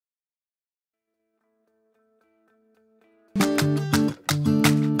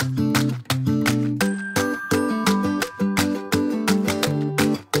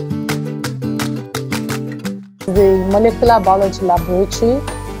is a molecular biology laboratory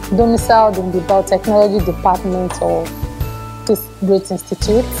domiciled in the Biotechnology department of this great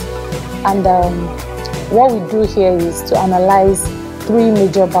institute. And what we do here is to analyze 3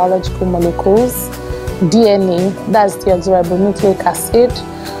 major biological molecules: DNA, that's deoxyribonucleic acid;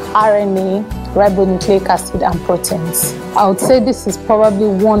 RNA, ribonucleic acid; and proteins. I would say this is probably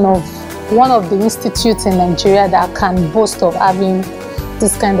one of the institutes in Nigeria that can boast of having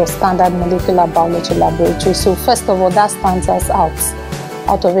this kind of standard molecular biology laboratory. So first of all, that stands us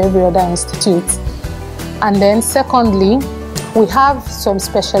out of every other institute. And then secondly, we have some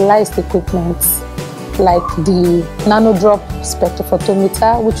specialized equipment like the nanodrop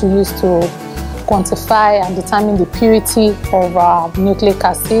spectrophotometer, which we use to quantify and determine the purity of nucleic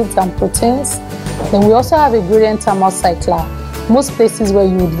acids and proteins. Then we also have a gradient thermocycler. Most places where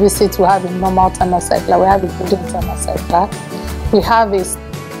you would visit will have a normal thermocycler. We have a gradient thermocycler. We have a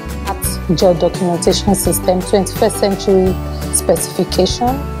smart gel documentation system, 21st century specification.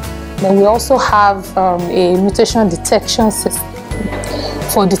 Then we also have a mutation detection system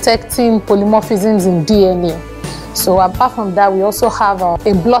for detecting polymorphisms in DNA. So apart from that, we also have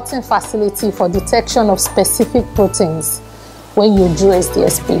a blotting facility for detection of specific proteins when you do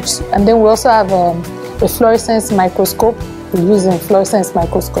SDS page. And then we also have a fluorescence microscope. We use in fluorescence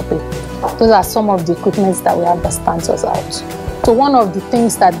microscopy. Those are some of the equipments that we have that stands us out. So one of the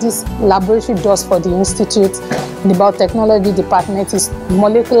things that this laboratory does for the institute in the biotechnology department is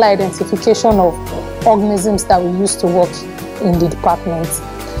molecular identification of organisms that we use to work in the department.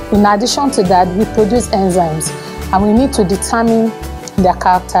 In addition to that, we produce enzymes, and we need to determine their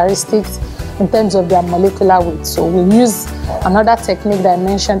characteristics in terms of their molecular weight. So we use another technique that I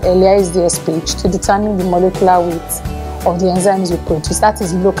mentioned earlier, is the SPH, to determine the molecular weight of the enzymes we produce. That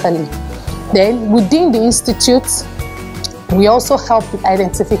is locally. Then within the institute, we also help with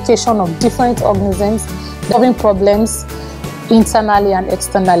identification of different organisms, solving problems internally and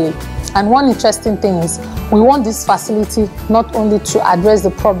externally. And one interesting thing is we want this facility not only to address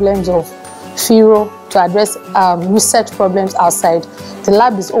the problems of Fiiro, to address research problems outside. The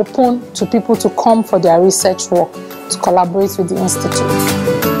lab is open to people to come for their research work, to collaborate with the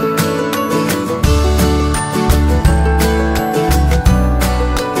institute.